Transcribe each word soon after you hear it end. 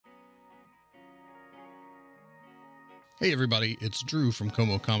Hey everybody, it's Drew from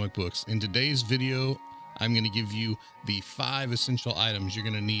Como Comic Books. In today's video, I'm going to give you the 5 essential items you're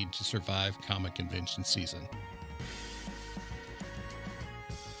going to need to survive comic convention season.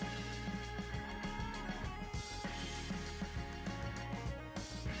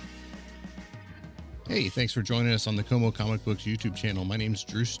 Hey, thanks for joining us on the Como Comic Books YouTube channel. My name's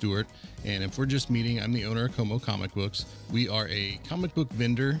Drew Stewart, and if we're just meeting, I'm the owner of Como Comic Books. We are a comic book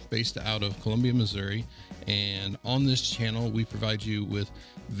vendor based out of Columbia, Missouri, and on this channel, we provide you with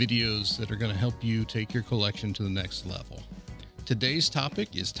videos that are going to help you take your collection to the next level. Today's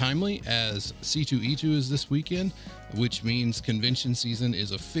topic is timely as C2E2 is this weekend, which means convention season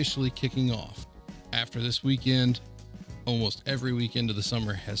is officially kicking off. After this weekend, almost every weekend of the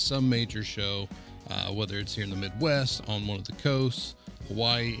summer has some major show. Whether it's here in the Midwest, on one of the coasts,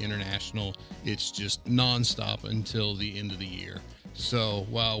 Hawaii, international, it's just nonstop until the end of the year. So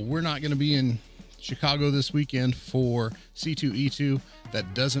while we're not going to be in Chicago this weekend for C2E2,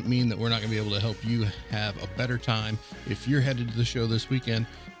 that doesn't mean that we're not going to be able to help you have a better time if you're headed to the show this weekend,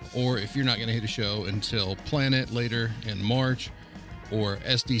 or if you're not going to hit a show until Planet later in March or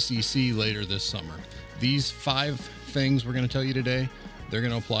SDCC later this summer. These 5 things we're going to tell you today, they're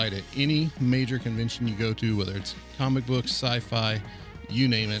going to apply to any major convention you go to, whether it's comic books, sci-fi, you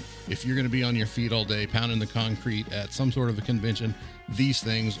name it. If you're going to be on your feet all day, pounding the concrete at some sort of a convention, these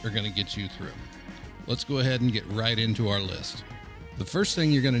things are going to get you through. Let's go ahead and get right into our list. The first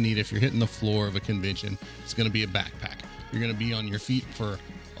thing you're going to need if you're hitting the floor of a convention is going to be a backpack. You're going to be on your feet for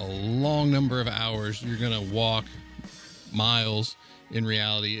a long number of hours. You're going to walk miles. In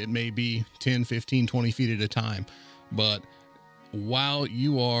reality, it may be 10, 15, 20 feet at a time, but while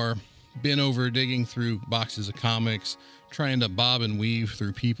you are bent over digging through boxes of comics, trying to bob and weave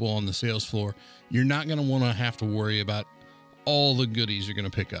through people on the sales floor, you're not going to want to have to worry about all the goodies you're going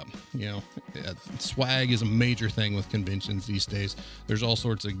to pick up. You know, swag is a major thing with conventions these days. There's all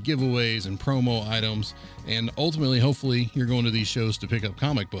sorts of giveaways and promo items, and ultimately, hopefully, you're going to these shows to pick up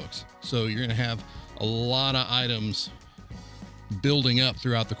comic books. So you're going to have a lot of items building up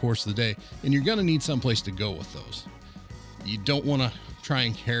throughout the course of the day, and you're going to need someplace to go with those. You don't want to try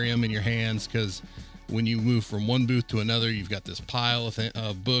and carry them in your hands, because when you move from one booth to another, you've got this pile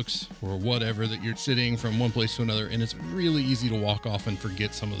of books or whatever that you're sitting from one place to another, and it's really easy to walk off and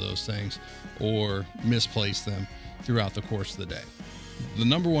forget some of those things or misplace them throughout the course of the day. The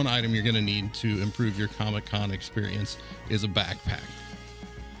number one item you're going to need to improve your Comic-Con experience is a backpack.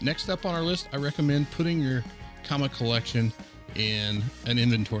 Next up on our list, I recommend putting your comic collection in an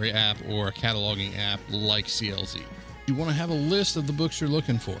inventory app or a cataloging app like CLZ. You want to have a list of the books you're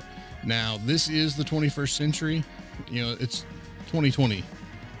looking for. Now, this is the 21st century. You know, it's 2020,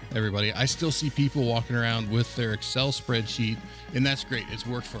 everybody. I still see people walking around with their Excel spreadsheet, and that's great. It's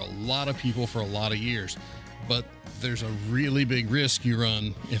worked for a lot of people for a lot of years, but there's a really big risk you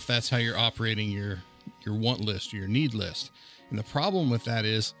run if that's how you're operating your want list or your need list. And the problem with that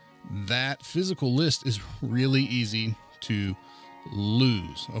is that physical list is really easy to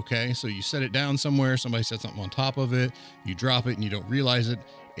lose. Okay, so you set it down somewhere, somebody set something on top of it, you drop it and you don't realize it,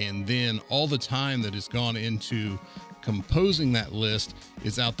 and then all the time that has gone into composing that list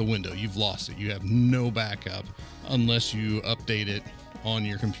is out the window. You've lost it. You have no backup unless you update it on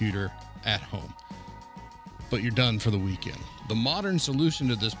your computer at home, but you're done for the weekend. The modern solution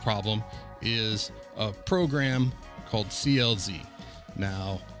to this problem is a program called CLZ.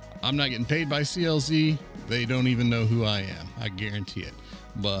 Now, I'm not getting paid by CLZ. They don't even know who I am. I guarantee it.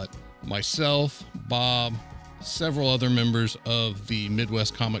 But myself, Bob, several other members of the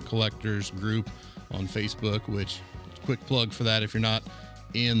Midwest Comic Collectors group on Facebook, which, quick plug for that, if you're not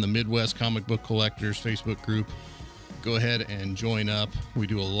in the Midwest Comic Book Collectors Facebook group, go ahead and join up. We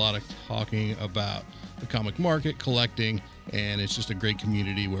do a lot of talking about the comic market, collecting, and it's just a great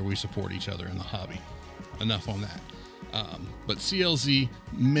community where we support each other in the hobby. Enough on that. But CLZ,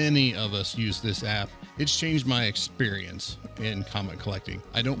 many of us use this app. It's changed my experience in comic collecting.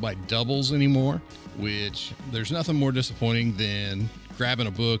 I don't buy doubles anymore, which there's nothing more disappointing than grabbing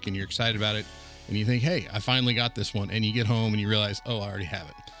a book and you're excited about it and you think, hey, I finally got this one, and you get home and you realize, oh, I already have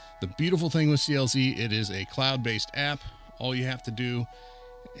it. The beautiful thing with CLZ, it is a cloud-based app. All you have to do,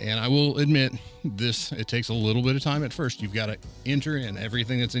 and I will admit this, it takes a little bit of time at first. You've got to enter in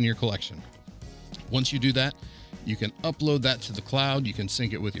everything that's in your collection. Once you do that, you can upload that to the cloud. You can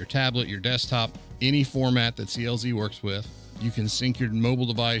sync it with your tablet, your desktop, any format that CLZ works with. You can sync your mobile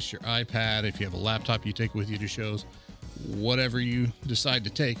device, your iPad, if you have a laptop you take with you to shows, whatever you decide to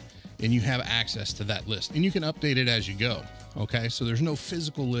take, and you have access to that list. And you can update it as you go, okay? So there's no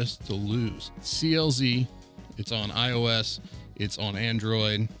physical list to lose. CLZ, it's on iOS, it's on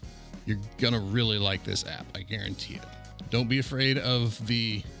Android. You're gonna really like this app, I guarantee it. Don't be afraid of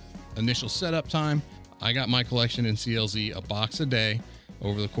the initial setup time. I got my collection in CLZ a box a day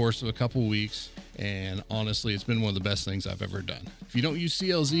over the course of a couple weeks, and honestly, it's been one of the best things I've ever done. If you don't use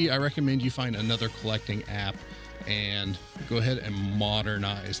CLZ, I recommend you find another collecting app and go ahead and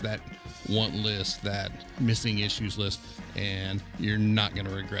modernize that want list, that missing issues list, and you're not going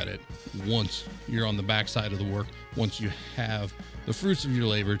to regret it once you're on the backside of the work. Once you have the fruits of your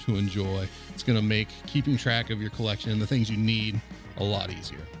labor to enjoy, it's going to make keeping track of your collection and the things you need a lot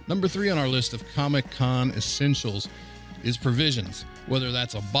easier. Number 3 on our list of Comicon essentials is provisions. Whether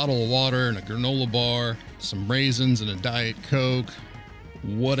that's a bottle of water and a granola bar, some raisins and a Diet Coke,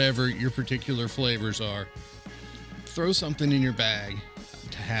 whatever your particular flavors are, throw something in your bag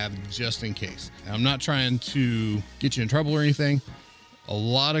to have just in case. Now, I'm not trying to get you in trouble or anything. A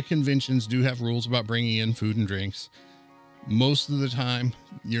lot of conventions do have rules about bringing in food and drinks. Most of the time,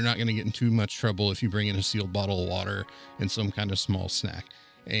 you're not going to get in too much trouble if you bring in a sealed bottle of water and some kind of small snack.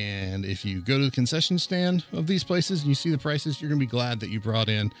 And if you go to the concession stand of these places and you see the prices, you're going to be glad that you brought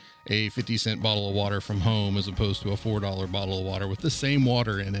in a 50-cent bottle of water from home as opposed to a $4 bottle of water with the same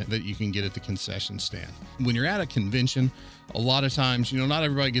water in it that you can get at the concession stand. When you're at a convention, a lot of times, not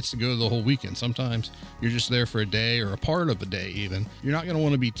everybody gets to go the whole weekend. Sometimes you're just there for a day or a part of a day even. You're not going to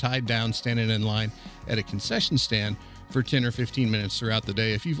want to be tied down standing in line at a concession stand for 10 or 15 minutes throughout the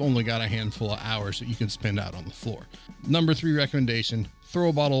day if you've only got a handful of hours that you can spend out on the floor. Number 3 recommendation, throw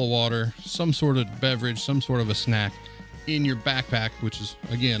a bottle of water, some sort of beverage, some sort of a snack in your backpack, which is,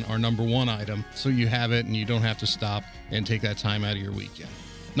 again, our number 1 item, so you have it and you don't have to stop and take that time out of your weekend.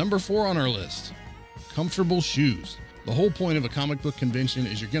 Number 4 on our list, comfortable shoes. The whole point of a comic book convention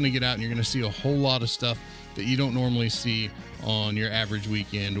is you're going to get out and you're going to see a whole lot of stuff that you don't normally see on your average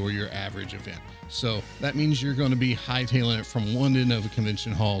weekend or your average event. So that means you're going to be hightailing it from one end of a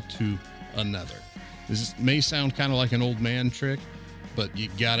convention hall to another. This may sound kind of like an old man trick, but you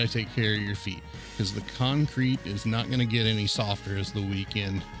got to take care of your feet because the concrete is not going to get any softer as the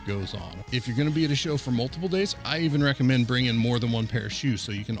weekend goes on. If you're going to be at a show for multiple days, I even recommend bringing more than one pair of shoes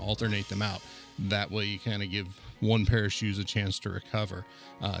so you can alternate them out. That way you kind of give one pair of shoes a chance to recover.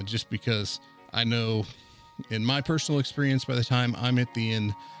 Just because I know in my personal experience, by the time I'm at the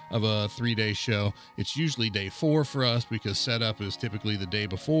end of a 3-day show, it's usually day 4 for us because setup is typically the day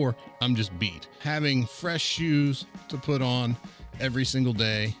before. I'm just beat. Having fresh shoes to put on every single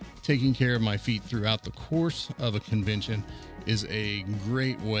day, taking care of my feet throughout the course of a convention is a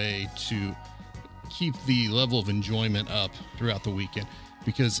great way to keep the level of enjoyment up throughout the weekend.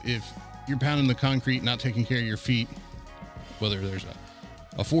 Because if you're pounding the concrete, not taking care of your feet, whether there's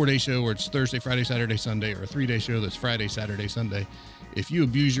a 4-day show where it's Thursday, Friday, Saturday, Sunday, or a 3-day show that's Friday, Saturday, Sunday, if you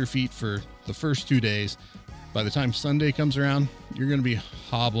abuse your feet for the first 2 days, by the time Sunday comes around, you're going to be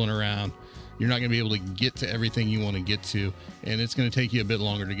hobbling around. You're not going to be able to get to everything you want to get to, and it's going to take you a bit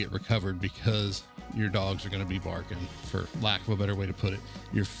longer to get recovered because your dogs are going to be barking, for lack of a better way to put it.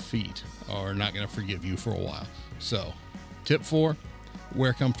 Your feet are not going to forgive you for a while. So, tip 4,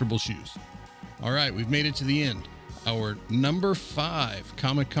 wear comfortable shoes. All right, we've made it to the end. Our number 5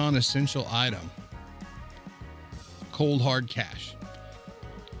 Comicon essential item, cold hard cash.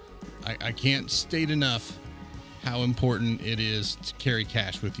 I can't state enough how important it is to carry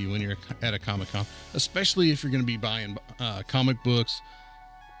cash with you when you're at a Comic-Con, especially if you're going to be buying comic books.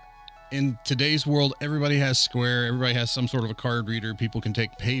 In today's world, everybody has Square, everybody has some sort of a card reader. People can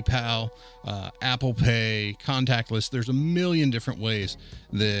take PayPal, Apple Pay, contactless. There's a million different ways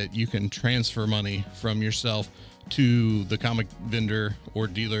that you can transfer money from yourself to the comic vendor or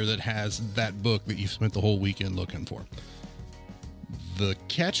dealer that has that book that you've spent the whole weekend looking for. The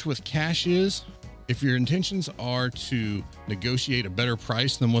catch with cash is, if your intentions are to negotiate a better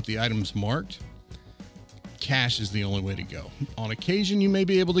price than what the item's marked, cash is the only way to go. On occasion, you may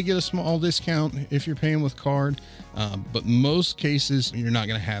be able to get a small discount if you're paying with card, but most cases, you're not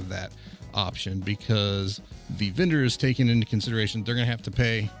going to have that option because the vendor is taking into consideration they're going to have to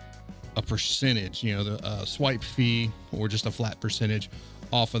pay a percentage, the swipe fee or just a flat percentage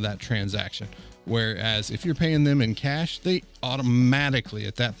off of that transaction. Whereas if you're paying them in cash, they automatically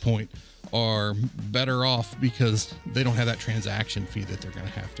at that point are better off because they don't have that transaction fee that they're going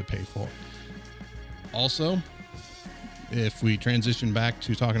to have to pay for. Also, if we transition back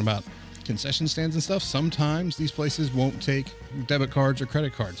to talking about concession stands and stuff, sometimes these places won't take debit cards or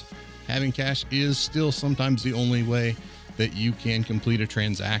credit cards. Having cash is still sometimes the only way that you can complete a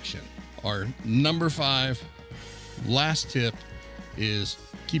transaction. Our number 5 last tip is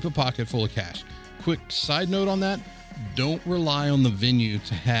keep a pocket full of cash. Quick side note on that, don't rely on the venue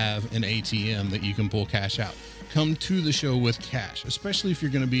to have an ATM that you can pull cash out, come to the show with cash, especially if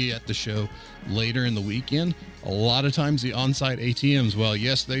you're going to be at the show later in the weekend. A lot of times the on-site ATMs, well,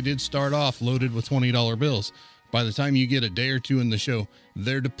 yes, they did start off loaded with $20 bills. By the time you get a day or two in the show,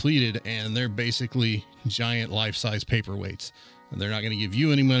 they're depleted and they're basically giant life-size paperweights. And they're not going to give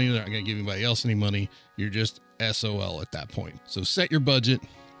you any money. They're not going to give anybody else any money. You're just SOL at that point. So set your budget,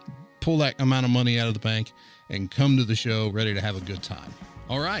 pull that amount of money out of the bank, and come to the show ready to have a good time.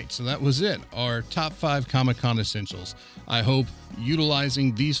 All right, so that was it, our top 5 Comic-Con essentials. I hope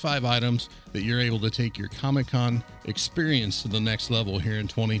utilizing these 5 items that you're able to take your Comic-Con experience to the next level here in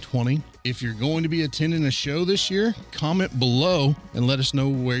 2020. If you're going to be attending a show this year, comment below and let us know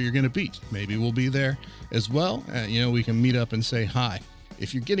where you're going to be. Maybe we'll be there as well. We can meet up and say hi.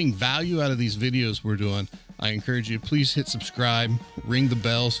 If you're getting value out of these videos we're doing, I encourage you, please hit subscribe, ring the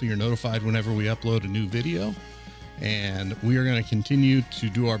bell so you're notified whenever we upload a new video. And we are going to continue to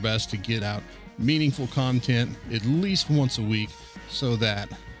do our best to get out meaningful content at least once a week so that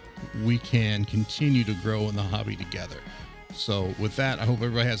we can continue to grow in the hobby together. So with that, I hope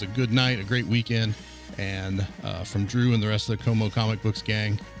everybody has a good night, a great weekend. And from Drew and the rest of the Como Comic Books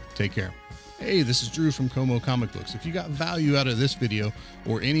gang, take care. Hey, this is Drew from Como Comic Books. If you got value out of this video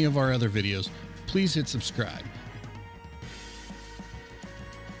or any of our other videos, please hit subscribe.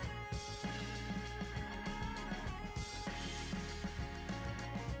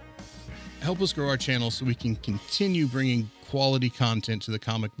 Help us grow our channel so we can continue bringing quality content to the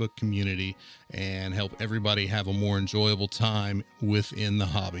comic book community and help everybody have a more enjoyable time within the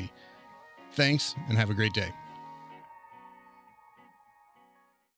hobby. Thanks, and have a great day.